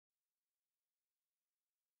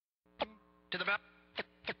To the Batmobile.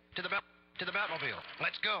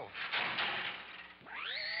 Let's go.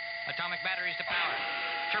 Atomic batteries to power.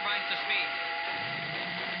 Turbines to speed.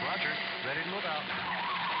 Roger. Ready to move out.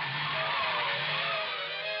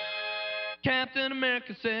 Captain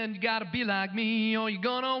America said, you gotta be like me, or you're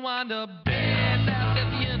gonna wind up dead. That's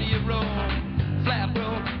at the end of your road. Flat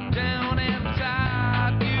broke down and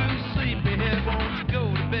tired. You sleepyhead, won't you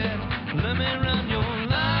go to bed? Let me run your line.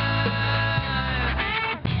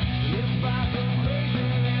 If I go crazy,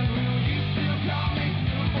 then will you still call me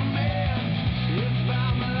Superman? If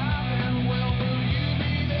I'm alive, then well, will you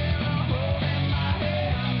be there holding my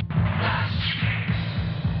hand?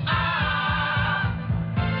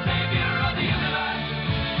 Savior of the universe.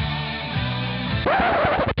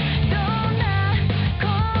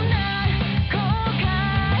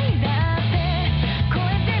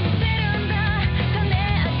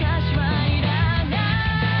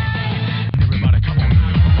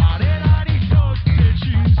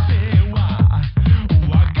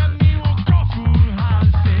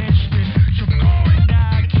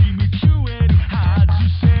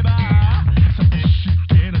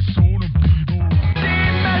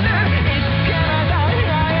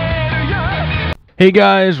 Hey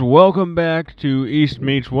guys, welcome back to East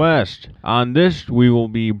Meets West. On this, we will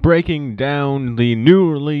be breaking down the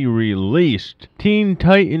newly released Teen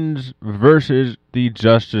Titans versus the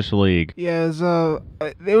Justice League. Yes,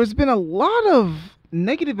 there's been a lot of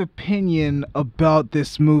negative opinion about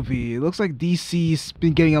this movie. It looks like DC's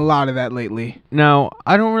been getting a lot of that lately. Now,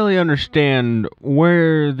 I don't really understand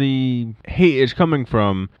where the hate is coming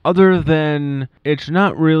from, other than it's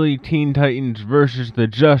not really Teen Titans versus the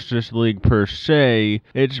Justice League per se.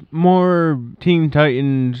 It's more Teen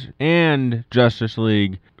Titans and Justice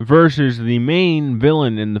League versus the main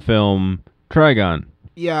villain in the film, Trigon.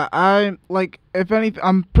 Yeah, if anything,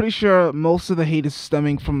 I'm pretty sure most of the hate is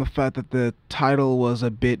stemming from the fact that the title was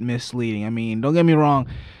a bit misleading. I mean, don't get me wrong,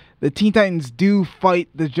 the Teen Titans do fight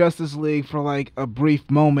the Justice League for like a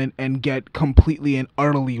brief moment and get completely and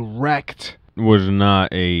utterly wrecked. Was not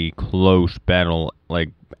a close battle,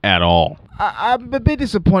 at all. I'm a bit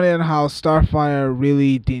disappointed in how Starfire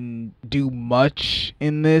really didn't do much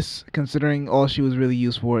in this, considering all she was really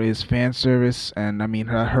used for is fan service. And I mean,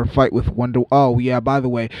 her fight with Wonder. Oh yeah, by the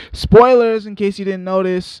way, spoilers in case you didn't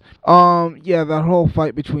notice. Yeah, that whole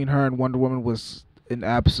fight between her and Wonder Woman was an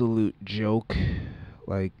absolute joke.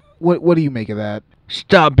 Like, what do you make of that?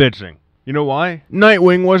 Stop bitching. You know why?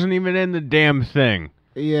 Nightwing wasn't even in the damn thing.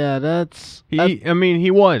 Yeah, I mean, he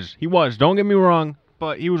was. Don't get me wrong.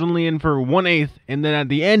 But he was only in for 1/8, and then at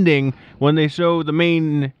the ending, when they show the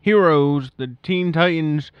main heroes, the Teen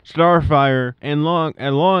Titans, Starfire, and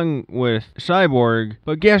along with Cyborg,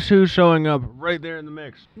 but guess who's showing up right there in the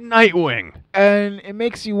mix? Nightwing! And it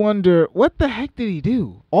makes you wonder, what the heck did he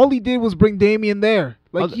do? All he did was bring Damian there.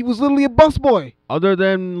 He was literally a busboy. Other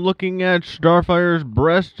than looking at Starfire's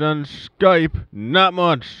breast on Skype, not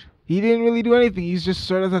much. He didn't really do anything. He's just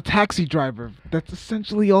served as a taxi driver. That's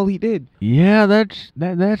essentially all he did. Yeah, that's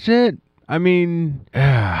it. I mean,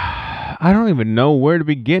 I don't even know where to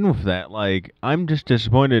begin with that. I'm just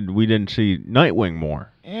disappointed we didn't see Nightwing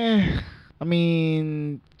more. I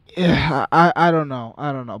mean, I don't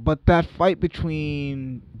know. But that fight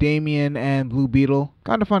between Damian and Blue Beetle,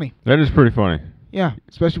 kind of funny. That is pretty funny. Yeah,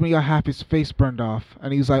 especially when he got half his face burned off.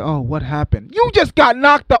 And he was like, oh, what happened? You just got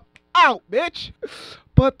knocked out, bitch!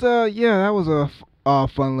 But, yeah, that was a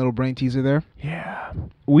fun little brain teaser there. Yeah.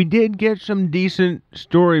 We did get some decent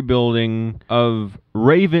story building of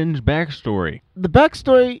Raven's backstory. The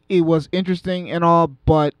backstory, it was interesting and all,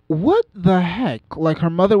 but what the heck?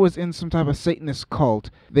 Her mother was in some type of Satanist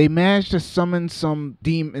cult. They managed to summon some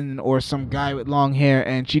demon or some guy with long hair,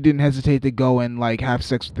 and she didn't hesitate to go and, have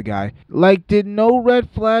sex with the guy. Did no red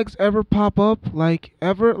flags ever pop up?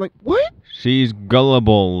 Ever? What? She's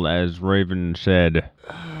gullible, as Raven said.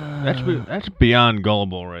 That's beyond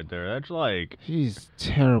gullible right there. That's She's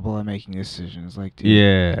terrible at making decisions, dude.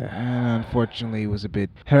 Yeah. And unfortunately, it was a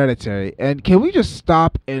bit hereditary. And can we just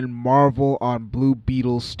stop and marvel on Blue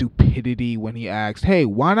Beetle's stupidity when he asked, hey,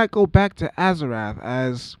 why not go back to Azarath,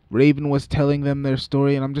 as Raven was telling them their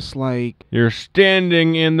story? And I'm just like... You're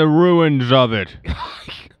standing in the ruins of it.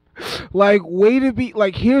 Way to be...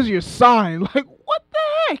 here's your sign. What the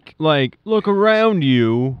heck? Look around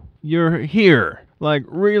you. You're here.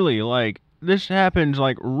 Really, this happens,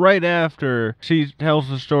 right after she tells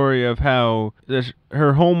the story of how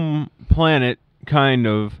her home planet, kind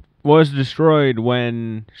of, was destroyed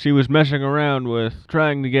when she was messing around with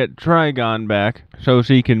trying to get Trigon back so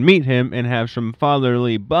she can meet him and have some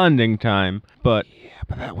fatherly bonding time, but... Yeah,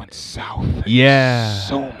 but that went south. Yeah. In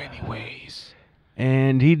so many ways.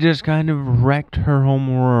 and he just kind of wrecked her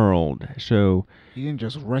home world. So He didn't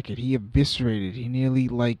just wreck it, he eviscerated. He nearly,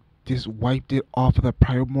 like, just wiped it off of the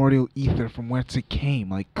primordial ether from whence it came.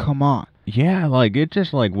 Like, come on. yeah, like it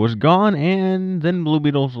just like was gone, and then Blue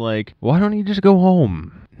Beetle's like, why don't you just go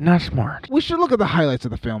home? Not smart. We should look at the highlights of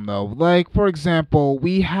the film, though. Like, for example,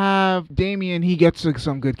 we have Damien. He gets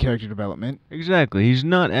some good character development. Exactly. He's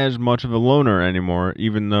not as much of a loner anymore,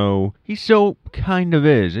 even though he still kind of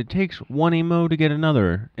is. It takes one emo to get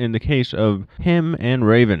another, in the case of him and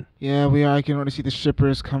Raven. Yeah, I can already see the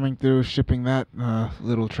shippers coming through, shipping that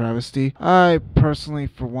little travesty. I personally,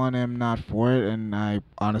 for one, am not for it, and I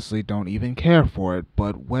honestly don't even care for it.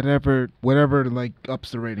 But whatever, like, ups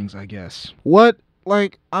the ratings, I guess. What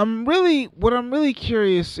I'm really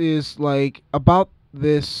curious is, like, about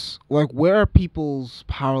this, like, where are people's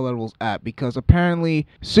power levels at? Because apparently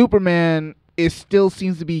Superman still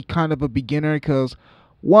seems to be kind of a beginner, because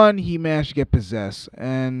one, he managed to get possessed,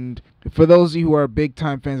 and for those of you who are big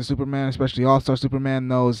time fans of Superman, especially All-Star Superman,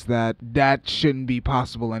 knows that shouldn't be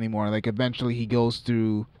possible anymore. Like, eventually he goes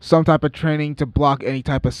through some type of training to block any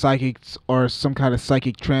type of psychics or some kind of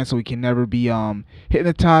psychic trance, so he can never be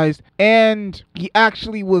hypnotized, and he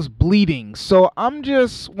actually was bleeding. So I'm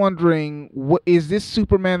just wondering, what is this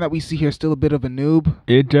Superman that we see here still a bit of a noob?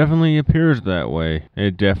 It definitely appears that way.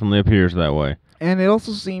 And it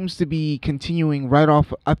also seems to be continuing right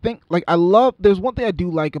off. I think, like, there's one thing I do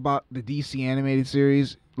like about the DC animated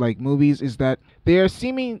series, like, movies, is that they are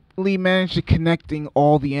seemingly managed to connecting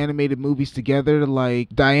all the animated movies together. Like,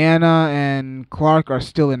 Diana and Clark are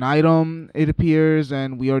still an item, it appears,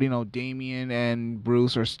 and we already know Damian and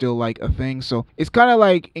Bruce are still, like, a thing. So it's kind of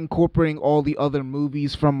like incorporating all the other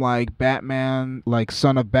movies from, like, Batman, like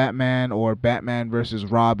Son of Batman or Batman versus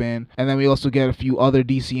Robin, and then we also get a few other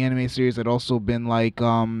DC animated series that also been, like,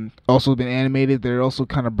 also been animated. They're also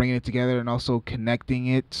kind of bringing it together and also connecting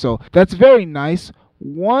it. So that's very nice.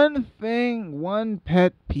 One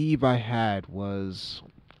pet peeve I had was,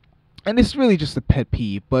 and it's really just a pet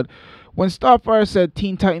peeve, but when Starfire said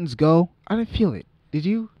Teen Titans Go, I didn't feel it. Did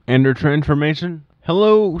you? And her transformation?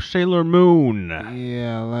 Hello, Sailor Moon.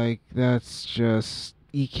 Yeah, like, that's just,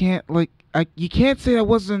 you can't say that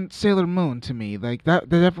wasn't Sailor Moon to me. Like, that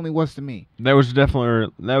definitely was to me. That was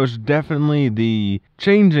definitely the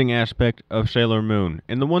changing aspect of Sailor Moon.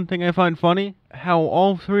 And the one thing I find funny, how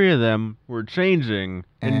all three of them were changing,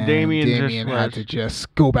 and Damien had to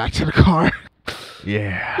just go back to the car.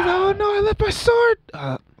 Yeah. Oh no, I left my sword.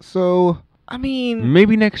 So I mean,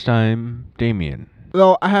 maybe next time, Damien.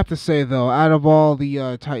 Though I have to say, though, out of all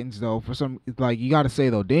the Titans, though, for some, like, you got to say,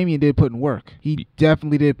 though, Damien did put in work. He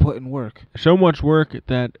definitely did put in work. So much work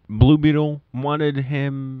that Blue Beetle wanted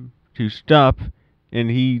him to stop, and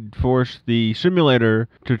he forced the simulator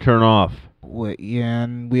to turn off. Yeah,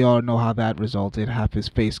 and we all know how that resulted. Half his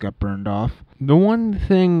face got burned off. The one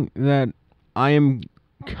thing that I am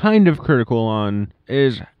kind of critical on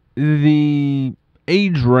is the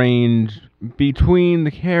age range between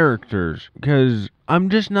the characters, because I'm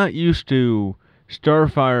just not used to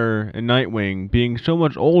Starfire and Nightwing being so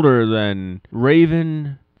much older than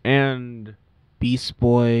Raven and Beast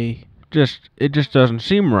Boy. It just doesn't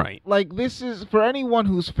seem right. Like, this is for anyone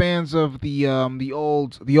who's fans of the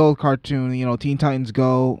old cartoon, you know, Teen Titans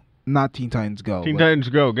Go, not Teen Titans Go. Teen Titans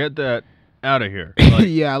Go, get that out of here. Like,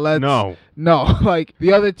 yeah, let's no, like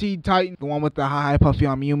the other Teen Titan, the one with the high puffy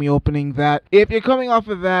on Yumi opening. That if you're coming off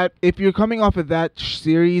of that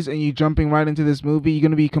series and you're jumping right into this movie, you're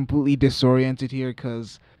gonna be completely disoriented here,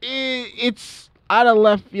 because it's out of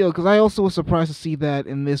left field. Because I also was surprised to see that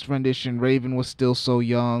in this rendition, Raven was still so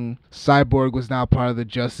young. Cyborg was now part of the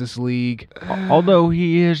Justice League. Although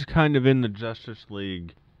he is kind of in the Justice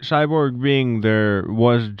League, Cyborg being there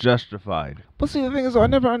was justified. But see, the thing is, I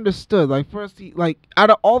never understood. Like, first, out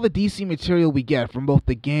of all the DC material we get from both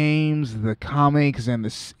the games, the comics, and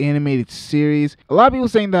the animated series, a lot of people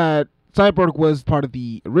saying that Cyborg was part of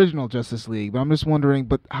the original Justice League. But I'm just wondering,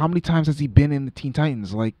 but how many times has he been in the Teen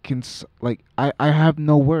Titans? Like, I have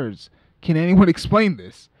no words. Can anyone explain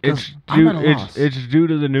this? It's due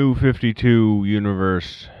to the New 52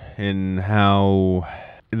 universe and how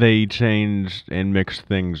they changed and mixed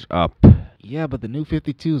things up. Yeah, but the New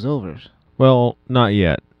 52's over. Well, not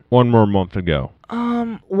yet. One more month to go.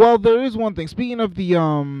 Well, there is one thing. Speaking of the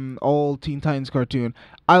old Teen Titans cartoon,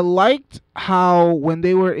 I liked how when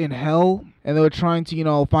they were in hell, and they were trying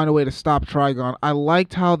to, find a way to stop Trigon. I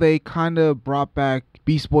liked how they kind of brought back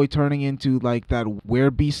Beast Boy turning into like that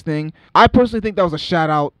werebeast thing. I personally think that was a shout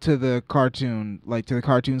out to the cartoon, like to the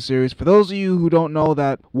cartoon series. For those of you who don't know,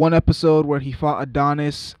 that one episode where he fought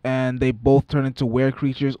Adonis and they both turned into were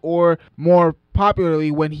creatures, or more popularly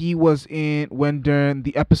when during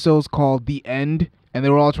the episodes called The End, and they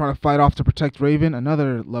were all trying to fight off to protect Raven,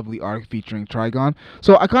 another lovely arc featuring Trigon.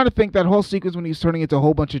 So I kind of think that whole sequence when he was turning into a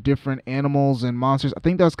whole bunch of different animals and monsters, I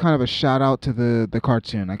think that was kind of a shout out to the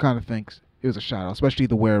cartoon. I kind of think it was a shout out, especially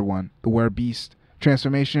the were one, the were beast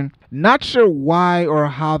transformation. Not sure why or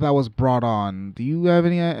how that was brought on. Do you have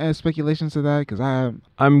any speculations to that? Because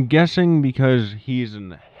I'm guessing because he's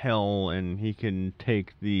in hell and he can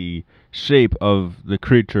take the shape of the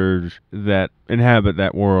creatures that inhabit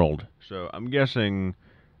that world. So I'm guessing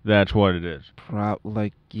that's what it is.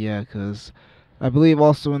 Because I believe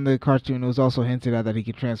also in the cartoon it was also hinted at that he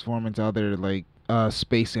could transform into other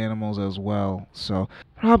space animals as well. So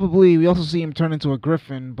probably we also see him turn into a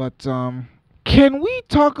griffin. But can we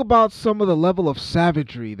talk about some of the level of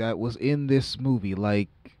savagery that was in this movie?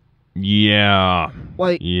 Yeah,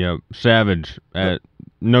 savage at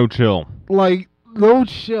no chill. No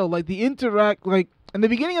chill. In the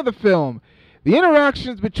beginning of the film, the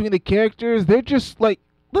interactions between the characters, they're just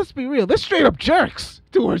let's be real, they're straight up jerks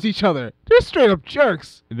towards each other. They're straight up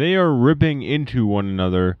jerks. They are ripping into one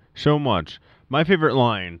another so much. My favorite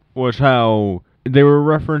line was how they were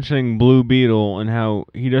referencing Blue Beetle and how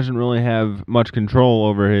he doesn't really have much control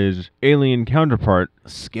over his alien counterpart,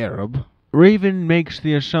 Scarab. Raven makes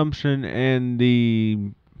the assumption and the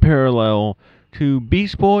parallel to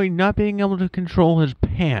Beast Boy not being able to control his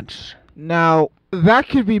pants. Now, that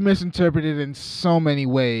could be misinterpreted in so many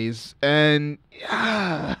ways, and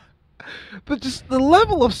but just the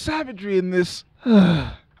level of savagery in this.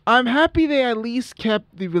 I'm happy they at least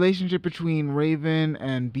kept the relationship between Raven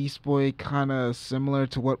and Beast Boy kind of similar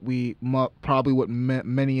to what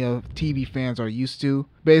many of TV fans are used to.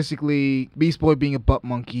 Basically, Beast Boy being a butt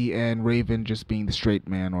monkey and Raven just being the straight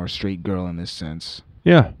man or straight girl in this sense.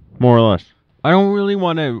 Yeah, more or less. I don't really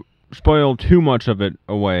want to spoil too much of it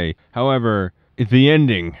away. However, the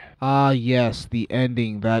ending. Yes, the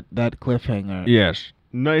ending, that cliffhanger. Yes.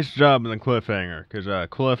 Nice job in the cliffhanger, because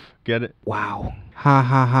Cliff, get it? Wow. Ha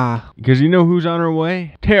ha ha. Because you know who's on her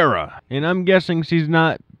way? Tara. And I'm guessing she's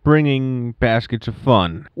not bringing baskets of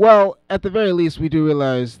fun. Well, at the very least, we do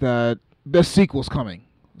realize that the sequel's coming.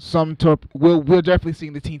 We're definitely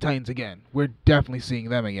seeing the Teen Titans again. We're definitely seeing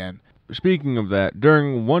them again. Speaking of that,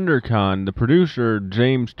 during WonderCon, the producer,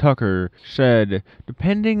 James Tucker, said,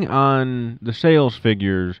 depending on the sales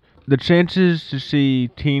figures, the chances to see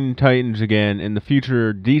Teen Titans again in the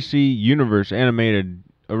future DC Universe animated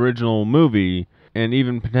original movie, and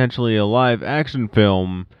even potentially a live-action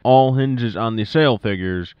film, all hinges on the sale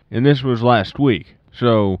figures, and this was last week.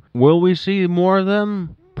 So, will we see more of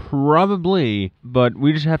them? Probably, but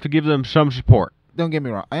we just have to give them some support. Don't get me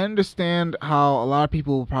wrong. I understand how a lot of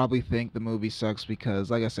people probably think the movie sucks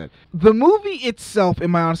because, like I said, the movie itself,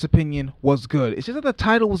 in my honest opinion, was good. It's just that the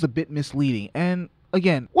title was a bit misleading. And,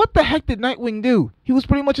 again, what the heck did Nightwing do? He was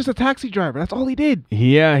pretty much just a taxi driver. That's all he did.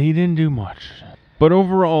 Yeah, he didn't do much. But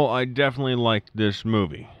overall, I definitely liked this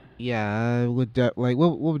movie. Yeah, I would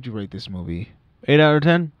what would you rate this movie? 8 out of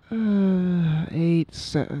 10? 8,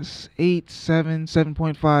 7,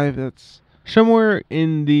 7.5. That's somewhere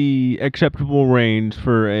in the acceptable range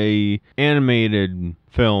for a animated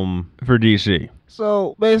film for DC.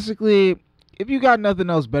 So basically, if you got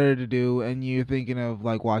nothing else better to do and you're thinking of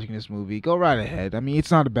watching this movie, go right ahead. I mean,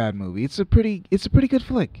 it's not a bad movie. It's a pretty good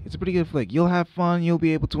flick. You'll have fun. You'll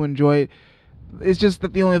be able to enjoy it. It's just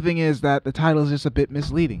that the only thing is that the title is just a bit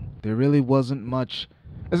misleading. There really wasn't much.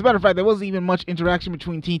 As a matter of fact, there wasn't even much interaction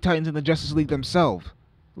between Teen Titans and the Justice League themselves.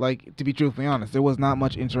 To be truthfully honest, there was not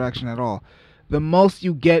much interaction at all. The most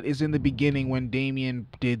you get is in the beginning when Damian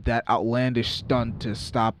did that outlandish stunt to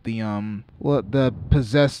stop the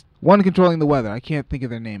possessed one controlling the weather. I can't think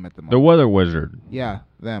of their name at the moment. The Weather Wizard. Yeah,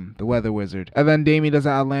 them, the Weather Wizard. And then Damian does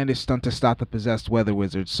an outlandish stunt to stop the possessed Weather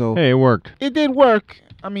Wizard. So hey, it worked. It did work.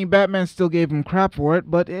 I mean, Batman still gave him crap for it,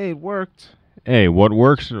 but hey, it worked. Hey, what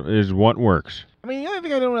works is what works. I mean, the only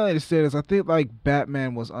thing I don't really understand is I think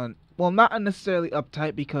Batman was not unnecessarily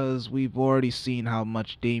uptight because we've already seen how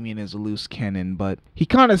much Damian is a loose cannon, but he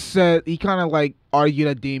kind of argued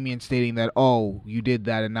at Damian stating that, oh, you did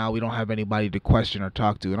that and now we don't have anybody to question or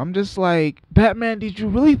talk to. And I'm just like, Batman, did you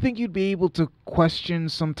really think you'd be able to question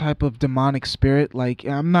some type of demonic spirit? Like,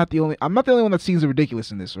 I'm not the only one that seems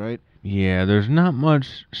ridiculous in this, right? Yeah, there's not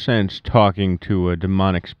much sense talking to a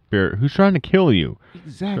demonic spirit who's trying to kill you.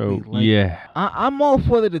 Exactly. So, yeah. I'm all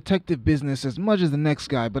for the detective business as much as the next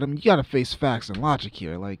guy, but I mean, you gotta face facts and logic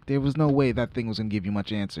here. Like, there was no way that thing was gonna give you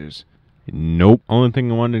much answers. Nope. Only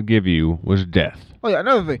thing I wanted to give you was death. Oh yeah,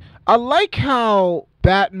 another thing. I like how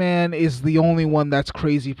Batman is the only one that's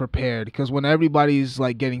crazy prepared, because when everybody's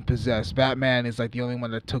like getting possessed, Batman is like the only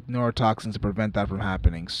one that took neurotoxins to prevent that from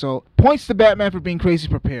happening. So points to Batman for being crazy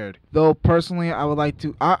prepared. Though personally, I would like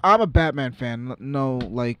to. I'm a Batman fan. No,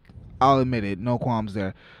 like, I'll admit it, no qualms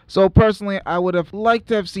there. So personally, I would have liked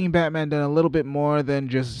to have seen Batman done a little bit more than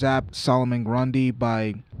just zap Solomon Grundy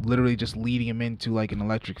by literally just leading him into like an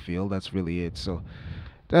electric field. That's really it. So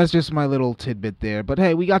that's just my little tidbit there. But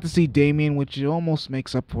hey, we got to see Damian, which almost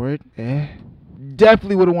makes up for it.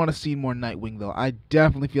 Definitely would have wanted to see more Nightwing, though. I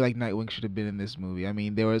definitely feel like Nightwing should have been in this movie. I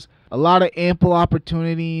mean, there was a lot of ample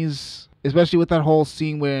opportunities, especially with that whole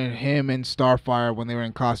scene where him and Starfire, when they were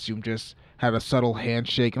in costume, just had a subtle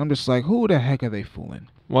handshake. And I'm just like, who the heck are they fooling?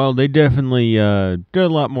 Well, they definitely did a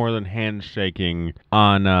lot more than handshaking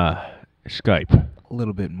on Skype. A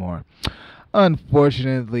little bit more.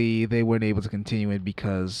 Unfortunately, they weren't able to continue it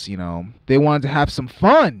because, you know, they wanted to have some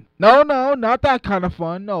fun. No, not that kind of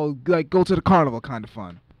fun. No, like go to the carnival kind of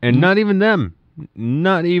fun. And not even them.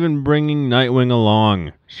 Not even bringing Nightwing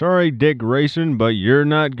along. Sorry, Dick Grayson, but you're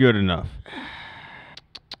not good enough.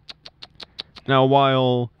 Now,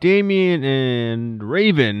 while Damian and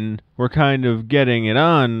Raven were kind of getting it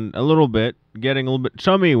on a little bit, getting a little bit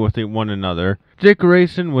chummy with one another, Dick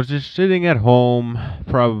Grayson was just sitting at home,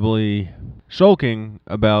 probably sulking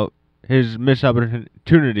about his missed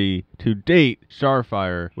opportunity to date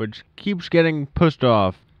Starfire, which keeps getting pushed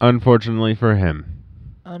off, unfortunately for him.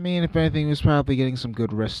 I mean, if anything, he was probably getting some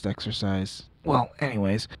good rest exercise. Well,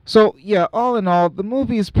 anyways. So, yeah, all in all, the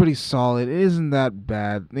movie is pretty solid. It isn't that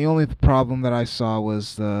bad. The only problem that I saw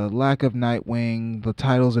was the lack of Nightwing. The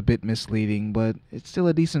title's a bit misleading, but it's still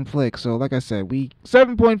a decent flick. So, like I said,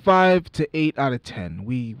 7.5 to 8 out of 10.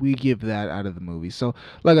 We give that out of the movie. So,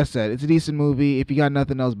 like I said, it's a decent movie. If you got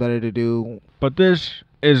nothing else better to do. But this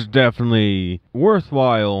is definitely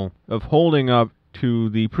worthwhile of holding up to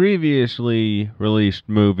the previously released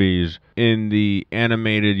movies in the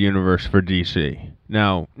animated universe for DC.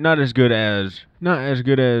 Now, not as good as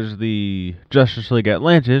the Justice League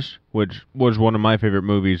Atlantis, which was one of my favorite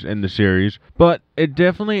movies in the series, but it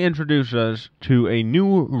definitely introduced us to a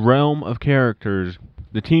new realm of characters,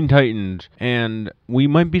 the Teen Titans, and we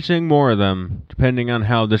might be seeing more of them depending on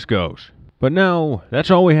how this goes. But now,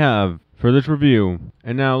 that's all we have for this review.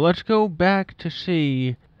 And now let's go back to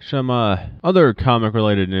see some other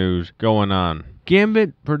comic-related news going on.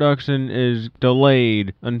 Gambit production is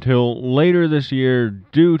delayed until later this year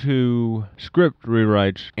due to script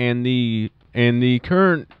rewrites, and the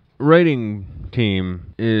current writing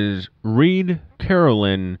team is Reed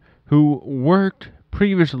Carolyn, who worked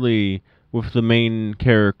previously with the main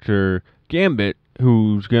character Gambit,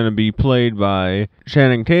 who's going to be played by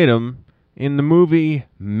Channing Tatum in the movie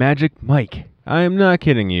Magic Mike. I am not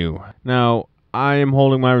kidding you. Now, I am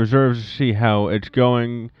holding my reserves to see how it's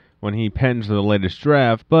going when he pens the latest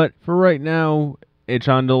draft, but for right now, it's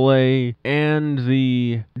on delay, and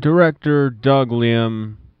the director, Doug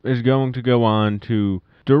Liam, is going to go on to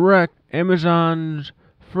direct Amazon's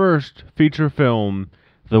first feature film,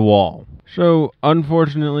 The Wall. So,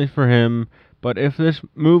 unfortunately for him, but if this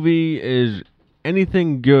movie is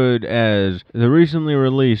anything good as the recently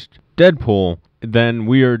released Deadpool, then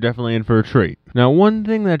we are definitely in for a treat. Now, one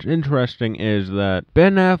thing that's interesting is that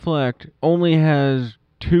Ben Affleck only has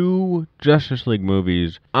 2 Justice League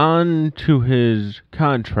movies on to his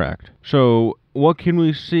contract. So, what can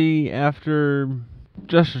we see after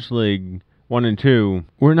Justice League 1 and 2?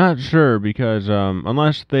 We're not sure because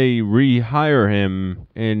unless they rehire him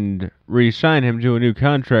and re-sign him to a new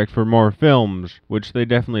contract for more films, which they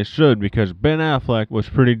definitely should because Ben Affleck was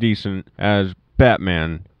pretty decent as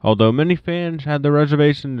Batman. Although many fans had their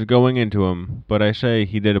reservations going into him, but I say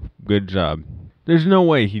he did a good job. There's no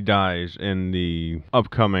way he dies in the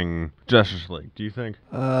upcoming Justice League, do you think?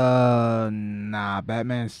 Nah,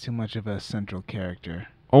 Batman's too much of a central character.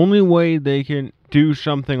 Only way they can do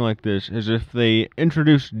something like this is if they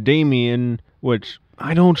introduce Damian, which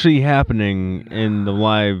I don't see happening in the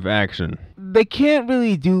live action. They can't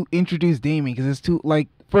really introduce Damian because it's too, like,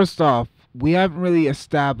 first off, we haven't really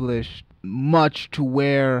established much to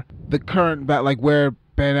where the current where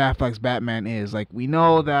Ben Affleck's Batman is. Like, we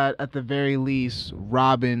know that at the very least,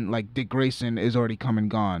 Robin, like Dick Grayson, is already come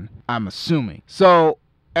and gone. I'm assuming. So,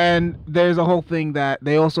 and there's a whole thing that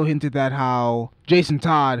they also hinted at how Jason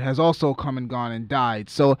Todd has also come and gone and died.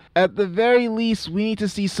 So, at the very least, we need to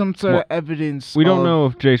see some sort of evidence. We don't know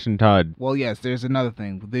if Jason Todd. Well, yes, there's another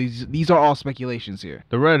thing. These are all speculations here.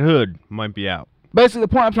 The Red Hood might be out. Basically, the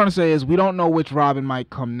point I'm trying to say is we don't know which Robin might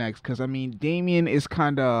come next. Because, I mean, Damian is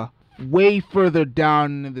kind of way further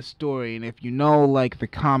down in the story, and if you know, like, the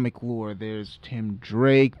comic lore, there's Tim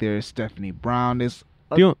Drake, there's Stephanie Brown,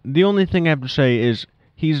 the only thing I have to say is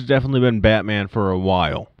he's definitely been Batman for a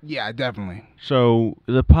while. Yeah, definitely. So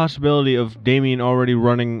the possibility of Damian already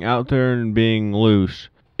running out there and being loose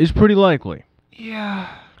is pretty likely. Yeah.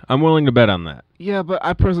 I'm willing to bet on that. Yeah, but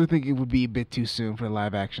I personally think it would be a bit too soon for a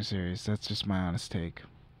live action series. That's just my honest take.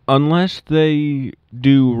 Unless they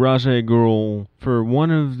do Ra's al Ghul for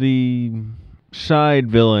one of the side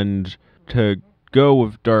villains to go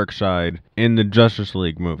with Darkseid in the Justice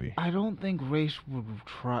League movie. I don't think Ra's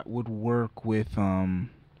would work with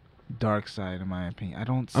Darkseid, in my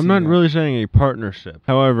opinion. I'm not really saying a partnership.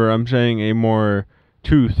 However, I'm saying a more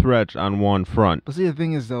two threats on one front. But see, the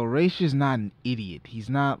thing is, though, Ra's is not an idiot. He's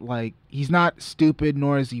not stupid,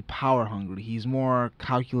 nor is he power hungry. He's more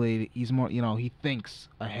calculated. He's more, he thinks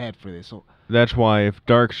ahead for this. So that's why if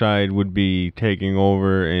Darkseid would be taking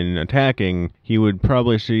over and attacking, he would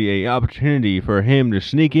probably see a opportunity for him to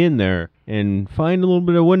sneak in there and find a little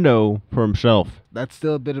bit of window for himself. That's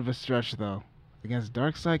still a bit of a stretch, though, against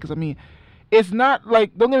Darkseid, because, I mean, it's not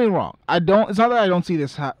like, don't get me wrong, it's not that I don't see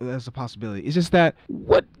this as a possibility. It's just that,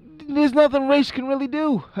 there's nothing Ra's can really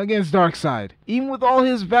do against Darkseid. Even with all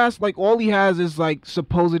his vast, all he has is,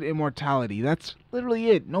 supposed immortality. That's literally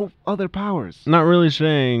it. No other powers. Not really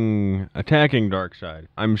saying attacking Darkseid.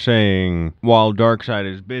 I'm saying while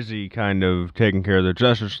Darkseid is busy kind of taking care of the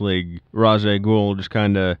Justice League, Ra's al Ghul just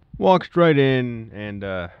kind of walks right in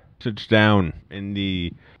and sits down in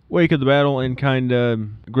the wake of the battle and kind of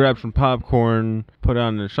grab some popcorn, put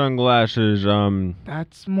on the sunglasses.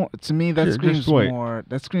 That's more, to me, that screams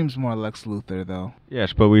more Lex Luthor, though.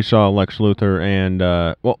 Yes, but we saw Lex Luthor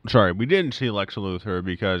and we didn't see Lex Luthor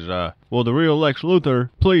because the real Lex Luthor,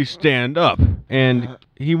 please stand up. And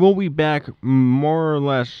he will be back more or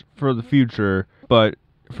less for the future, but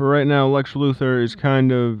for right now, Lex Luthor is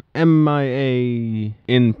kind of MIA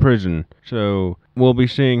in prison. So we'll be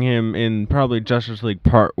seeing him in probably Justice League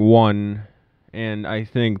Part 1, and I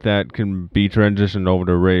think that can be transitioned over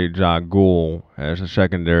to Ra's al Ghul as a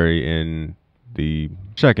secondary in the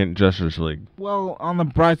second Justice League. Well, on the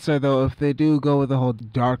bright side, though, if they do go with the whole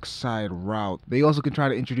Darkseid route, they also can try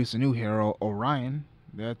to introduce a new hero, Orion.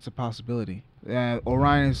 That's a possibility.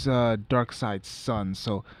 Orion is Darkseid's son,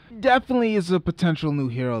 so definitely is a potential new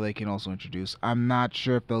hero they can also introduce. I'm not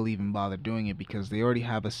sure if they'll even bother doing it because they already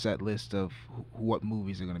have a set list of what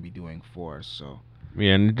movies they're going to be doing for us. So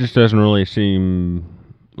yeah, and it just doesn't really seem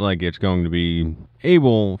like it's going to be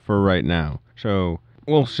able for right now. So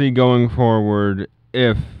we'll see going forward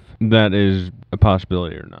if that is a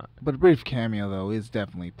possibility or not. But a brief cameo, though, is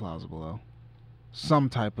definitely plausible, though. Some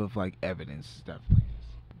type of evidence, definitely.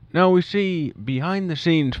 Now we see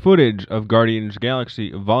behind-the-scenes footage of Guardians of the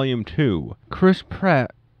Galaxy Volume 2. Chris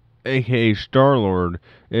Pratt, aka Star-Lord,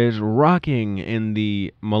 is rocking in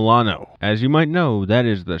the Milano. As you might know, that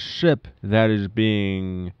is the ship that is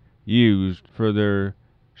being used for their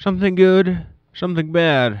something good, something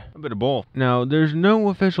bad, a bit of both. Now, there's no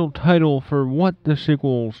official title for what the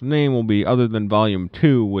sequel's name will be other than Volume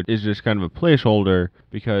 2, which is just kind of a placeholder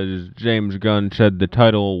because James Gunn said the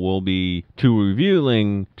title will be too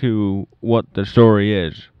revealing to what the story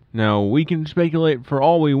is. Now, we can speculate for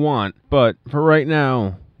all we want, but for right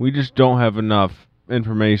now, we just don't have enough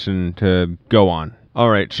information to go on.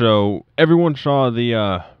 Alright, so everyone saw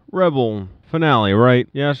the Rebel finale, right?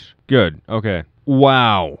 Yes? Good. Okay.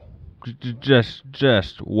 Wow.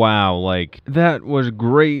 Just wow, that was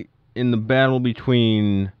great in the battle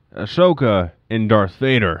between Ahsoka and Darth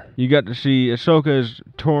Vader. You got to see Ahsoka's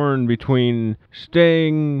torn between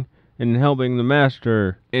staying and helping the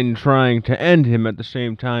Master and trying to end him at the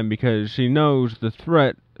same time because she knows the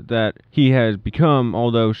threat that he has become,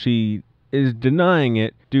 although she is denying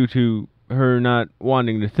it due to her not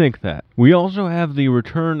wanting to think that. We also have the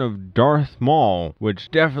return of Darth Maul, which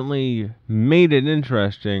definitely made it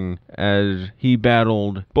interesting as he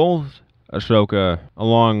battled both Ahsoka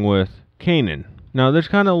along with Kanan. Now this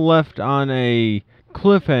kind of left on a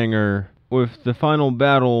cliffhanger with the final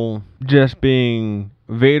battle just being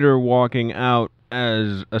Vader walking out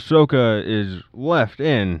as Ahsoka is left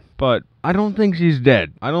in, but I don't think she's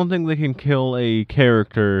dead. I don't think they can kill a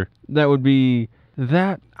character that would be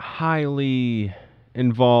that highly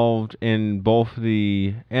involved in both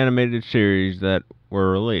the animated series that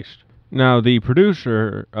were released. Now, the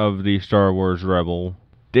producer of the Star Wars Rebel,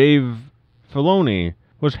 Dave Filoni,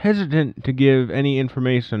 was hesitant to give any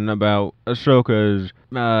information about Ahsoka's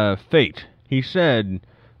fate. He said,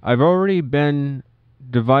 "I've already been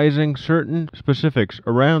devising certain specifics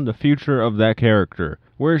around the future of that character.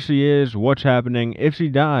 Where she is, what's happening, if she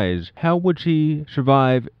dies, how would she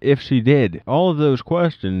survive if she did? All of those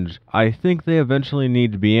questions, I think they eventually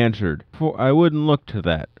need to be answered. For I wouldn't look to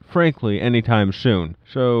that, frankly, anytime soon."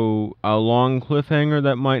 So, a long cliffhanger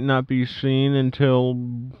that might not be seen until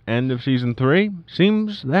end of Season 3?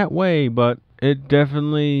 Seems that way, but it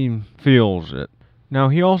definitely feels it. Now,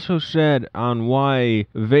 he also said on why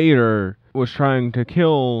Vader was trying to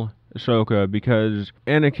kill Ahsoka, because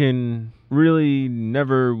Anakin really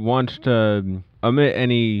never wants to omit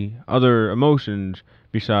any other emotions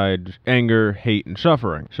besides anger, hate, and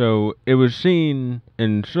suffering. So it was seen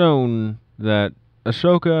and shown that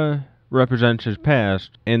Ahsoka represents his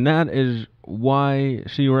past, and that is why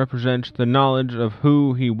she represents the knowledge of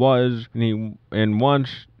who he was, and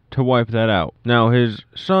wants to wipe that out. Now, his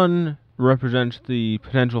son represents the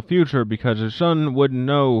potential future because his son wouldn't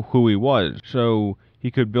know who he was, so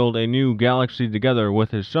he could build a new galaxy together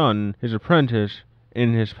with his son, his apprentice,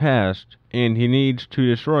 in his past, and he needs to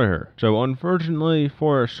destroy her. So unfortunately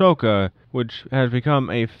for Ahsoka, which has become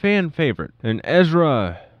a fan favorite, and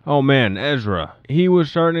Ezra, oh man, Ezra, he was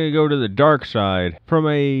starting to go to the dark side from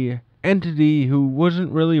a entity who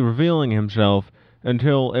wasn't really revealing himself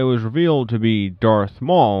until it was revealed to be Darth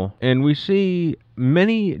Maul, and we see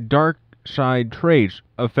many dark side traits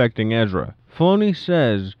affecting Ezra. Filoni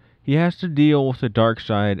says he has to deal with the dark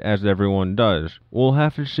side as everyone does. We'll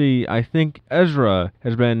have to see. I think Ezra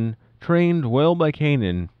has been trained well by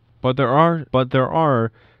Kanan, but there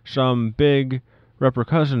are some big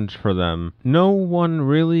repercussions for them. No one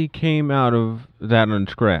really came out of that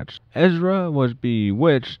unscratched. Ezra was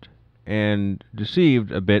bewitched and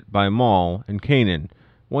deceived a bit by Maul, and Kanan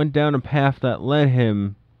went down a path that led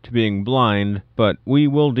him to being blind, but we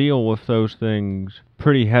will deal with those things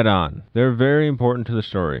pretty head-on. They're very important to the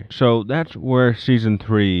story. So that's where Season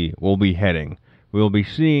 3 will be heading. We'll be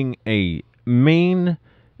seeing a main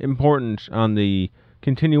importance on the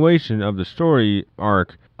continuation of the story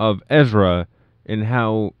arc of Ezra and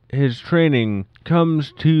how his training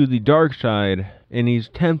comes to the dark side, and he's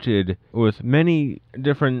tempted with many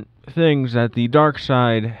different things that the dark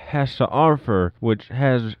side has to offer, which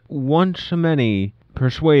has once many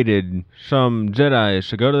persuaded some Jedis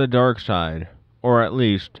to go to the dark side, or at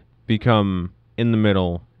least become in the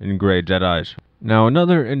middle and gray Jedis. Now,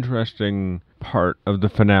 another interesting part of the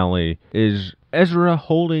finale is Ezra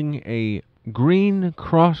holding a green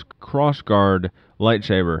crossguard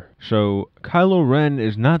lightsaber. So Kylo Ren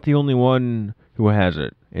is not the only one who has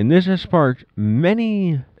it. And this has sparked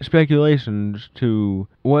many speculations to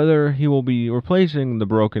whether he will be replacing the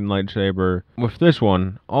broken lightsaber with this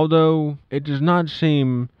one, although it does not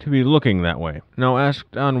seem to be looking that way. Now,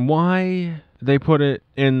 asked on why they put it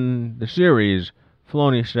in the series,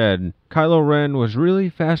 Filoni said, "Kylo Ren was really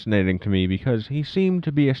fascinating to me because he seemed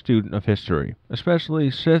to be a student of history, especially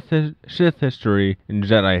Sith history and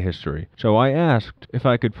Jedi history. So I asked if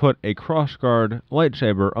I could put a crossguard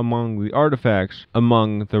lightsaber among the artifacts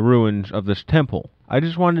among the ruins of this temple. I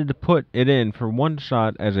just wanted to put it in for one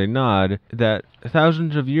shot as a nod that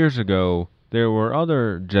thousands of years ago there were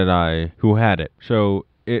other Jedi who had it. So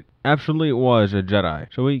it absolutely was a Jedi.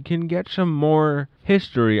 So we can get some more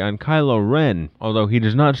history on Kylo Ren, although he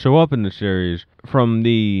does not show up in the series, from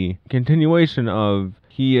the continuation of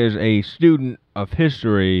he is a student of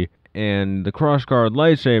history, and the crossguard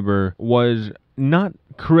lightsaber was not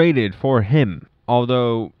created for him.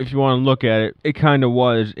 Although, if you want to look at it, it kind of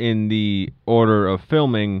was in the order of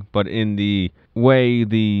filming, but in the way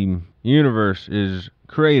the universe is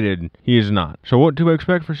created, he is not. So what to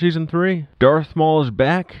expect for Season 3? Darth Maul is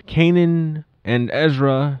back, Kanan and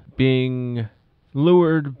Ezra being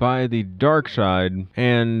lured by the dark side,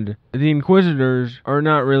 and the Inquisitors are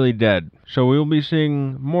not really dead. So we will be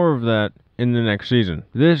seeing more of that in the next season.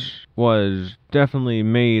 This was definitely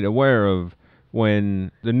made aware of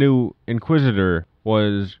when the new Inquisitor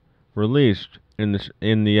was released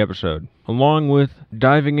in the episode, along with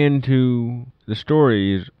diving into the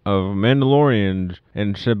stories of Mandalorians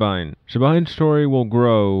and Sabine. Sabine's story will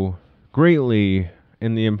grow greatly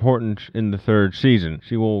in the importance in the third season.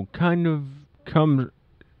 She kind of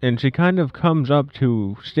comes up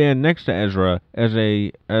to stand next to Ezra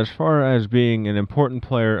as far as being an important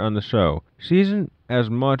player on the show. She isn't as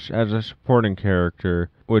much as a supporting character,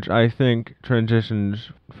 which I think transitions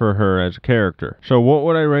for her as a character. So what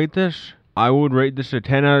would I rate this? I would rate this a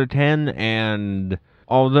 10 out of 10, and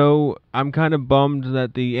although I'm kind of bummed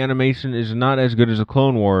that the animation is not as good as the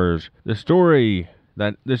Clone Wars, the story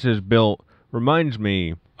that this is built reminds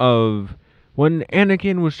me of when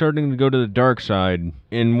Anakin was starting to go to the dark side,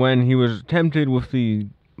 and when he was tempted with the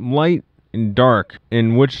light and dark,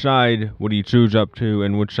 and which side would he choose up to,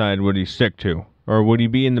 and which side would he stick to? Or would he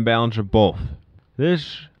be in the balance of both?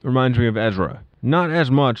 This reminds me of Ezra. Not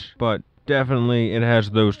as much, but definitely it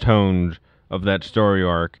has those tones of that story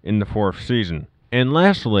arc in the 4th season. And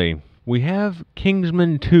lastly, we have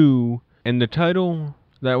Kingsman 2 and the title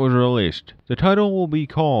that was released. The title will be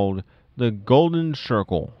called The Golden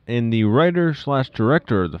Circle, and the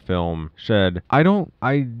writer/director of the film said, I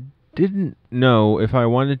didn't know if I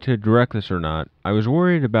wanted to direct this or not. I was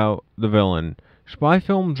worried about the villain. Spy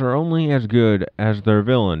films are only as good as their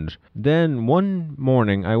villains. Then one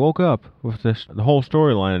morning I woke up with the whole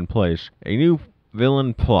storyline in place, a new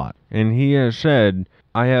villain plot, and he has said,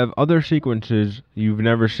 I have other sequences you've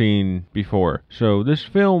never seen before. So this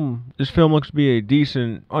film looks to be a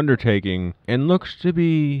decent undertaking and looks to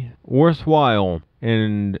be worthwhile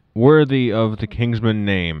and worthy of the Kingsman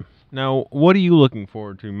name. Now, what are you looking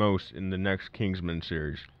forward to most in the next Kingsman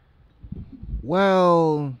series?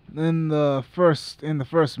 Well, in the first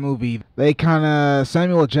movie, they kind of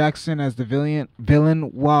Samuel Jackson as the villain,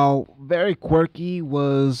 while very quirky,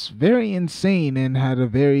 was very insane and had a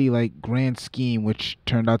very grand scheme, which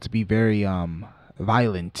turned out to be very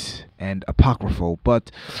violent and apocryphal.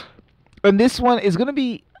 But in this one,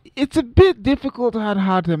 it's a bit difficult on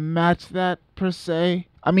how to match that per se.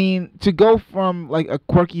 I mean, to go from a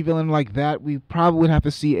quirky villain like that, we probably would have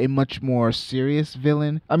to see a much more serious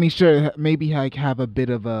villain. I mean, sure, maybe have a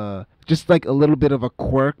bit of a little bit of a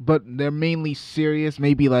quirk, but they're mainly serious.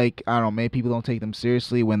 Maybe I don't know, maybe people don't take them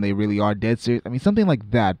seriously when they really are dead serious. I mean, something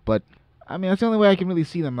like that. But I mean, that's the only way I can really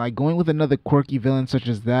see them. Going with another quirky villain such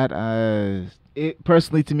as that, it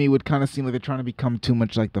personally to me would kind of seem like they're trying to become too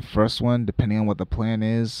much like the first one, depending on what the plan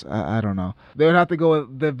is. I don't know. They would have to go.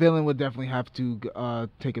 The villain would definitely have to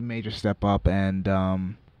take a major step up, and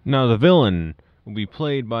Now the villain will be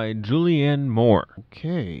played by Julianne Moore.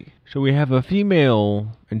 Okay. So we have a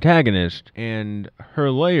female antagonist, and her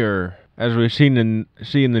lair, as we've seen in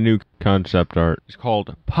the new concept art, is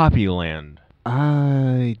called Poppyland.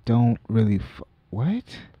 I don't really. What?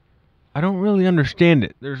 I don't really understand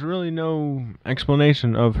it. There's really no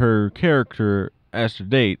explanation of her character as to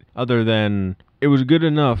date, other than it was good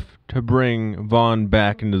enough to bring Vaughn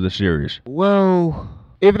back into the series. Well,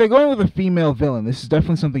 if they're going with a female villain, this is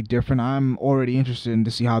definitely something different. I'm already interested in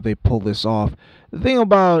to see how they pull this off. The thing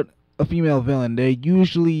about a female villain, they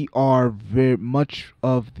usually are very much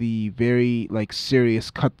of the very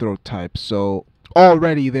serious cutthroat type, so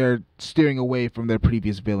already they're steering away from their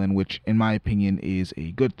previous villain, which in my opinion is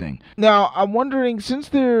a good thing. Now, I'm wondering, since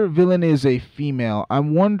their villain is a female,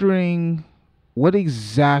 I'm wondering what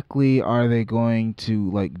exactly are they going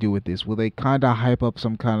to do with this? Will they kind of hype up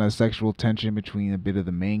some kind of sexual tension between a bit of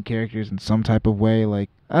the main characters in some type of way?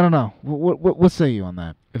 I don't know. What say you on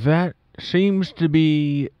that? That seems to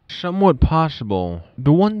be somewhat possible.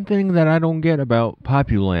 The one thing that I don't get about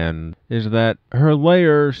Poppyland is that her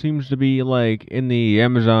lair seems to be in the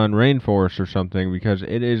Amazon rainforest or something, because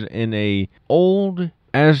it is in a old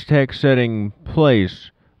Aztec setting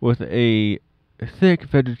place with a thick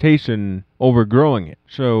vegetation overgrowing it.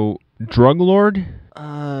 So, drug lord?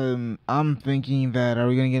 I'm thinking that, are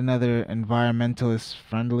we gonna get another environmentalist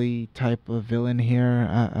friendly type of villain here?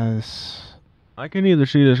 I can either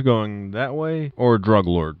see this going that way or drug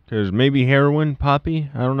lord, because maybe heroin, Poppy?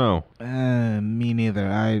 I don't know. Me neither.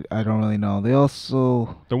 I don't really know. They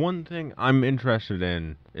also... The one thing I'm interested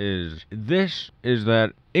in is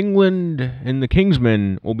that England and the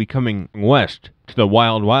Kingsmen will be coming west to the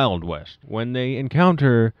Wild Wild West when they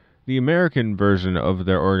encounter the American version of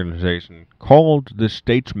their organization called the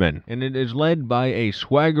Statesmen, and it is led by a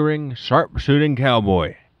swaggering, sharpshooting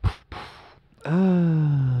cowboy.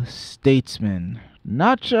 Statesman.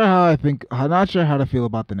 Not sure how to feel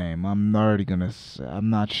about the name. I'm already gonna say,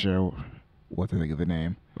 I'm not sure what to think of the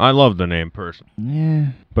name. I love the name personally.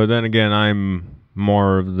 Yeah. But then again, I'm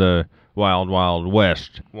more of the Wild Wild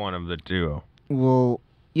West one of the duo. Well,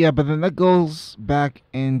 yeah, but then that goes back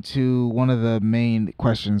into one of the main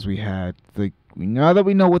questions we had. Now that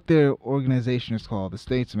we know what their organization is called, the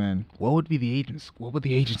Statesmen, what would the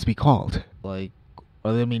agents be called?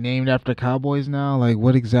 Are they be named after cowboys now?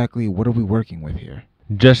 What are we working with here?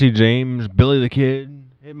 Jesse James, Billy the Kid.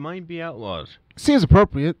 It might be outlaws. Seems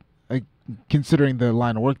appropriate. considering the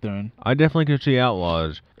line of work they're in. I definitely could see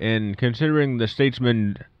Outlaws, and considering the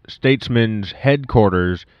Statesman's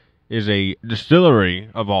headquarters is a distillery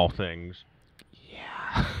of all things.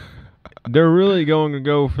 Yeah. They're really going to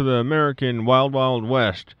go for the American Wild Wild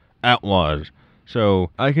West Outlaws.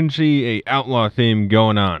 So I can see a outlaw theme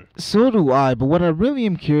going on. So do I, but what I really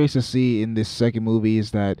am curious to see in this second movie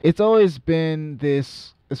is that it's always been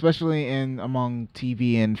this, especially among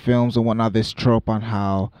TV and films and whatnot, this trope on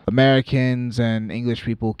how Americans and English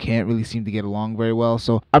people can't really seem to get along very well.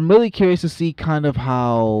 So I'm really curious to see kind of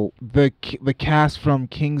how the cast from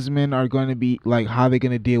Kingsmen are going to be, like, how they're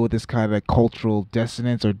going to deal with this kind of cultural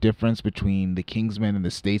dissonance or difference between the Kingsmen and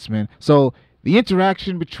the Statesmen. So the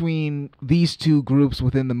interaction between these two groups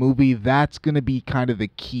within the movie, that's going to be kind of the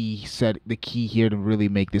key here to really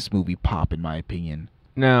make this movie pop, in my opinion.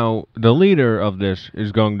 Now, the leader of this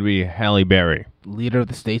is going to be Halle Berry. Leader of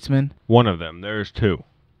the Statesmen? One of them. There's two.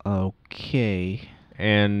 Okay.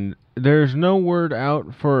 And there's no word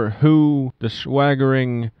out for who the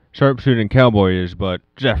swaggering, sharpshooting cowboy is, but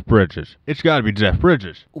Jeff Bridges. It's got to be Jeff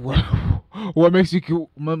Bridges. What makes you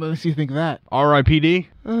think that? R.I.P.D.?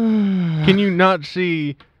 Can you not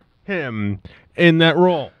see him in that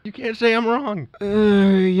role? You can't say I'm wrong.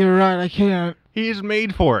 You're right, I can't. He is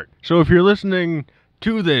made for it. So if you're listening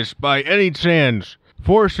to this by any chance,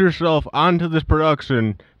 force yourself onto this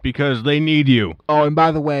production because they need you. Oh, and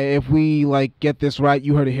by the way, if we get this right,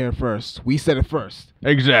 you heard it here first. We said it first.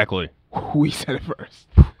 Exactly. We said it first.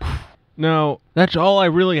 Now, that's all I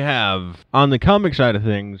really have on the comic side of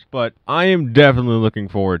things, but I am definitely looking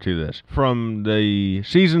forward to this. From the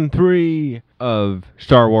Season 3 of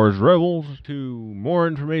Star Wars Rebels, to more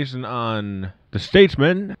information on the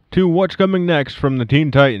Statesmen, to what's coming next from the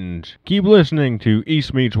Teen Titans. Keep listening to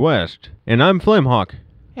East Meets West, and I'm Flamehawk.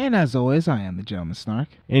 And as always, I am the Gentleman Snark.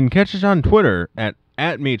 And catch us on Twitter at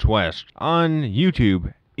 @MeetsWest, on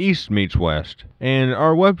YouTube, East Meets West. And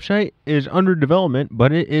our website is under development,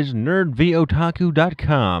 but it is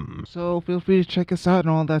nerdvotaku.com. So feel free to check us out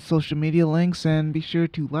on all that social media links, and be sure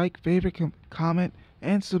to like, favorite, comment,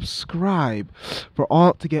 and subscribe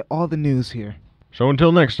to get all the news here. So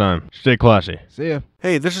until next time, stay classy. See ya.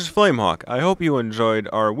 Hey, this is Flamehawk. I hope you enjoyed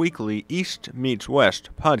our weekly East Meets West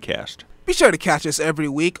podcast. Be sure to catch us every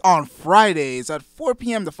week on Fridays at 4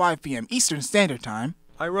 p.m. to 5 p.m. Eastern Standard Time.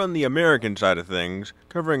 I run the American side of things,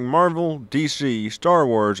 covering Marvel, DC, Star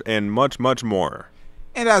Wars, and much, much more.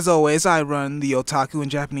 And as always, I run the otaku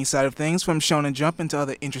and Japanese side of things, from Shonen Jump into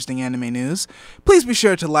other interesting anime news. Please be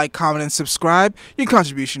sure to like, comment, and subscribe. Your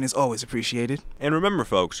contribution is always appreciated. And remember,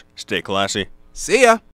 folks, stay classy. See ya!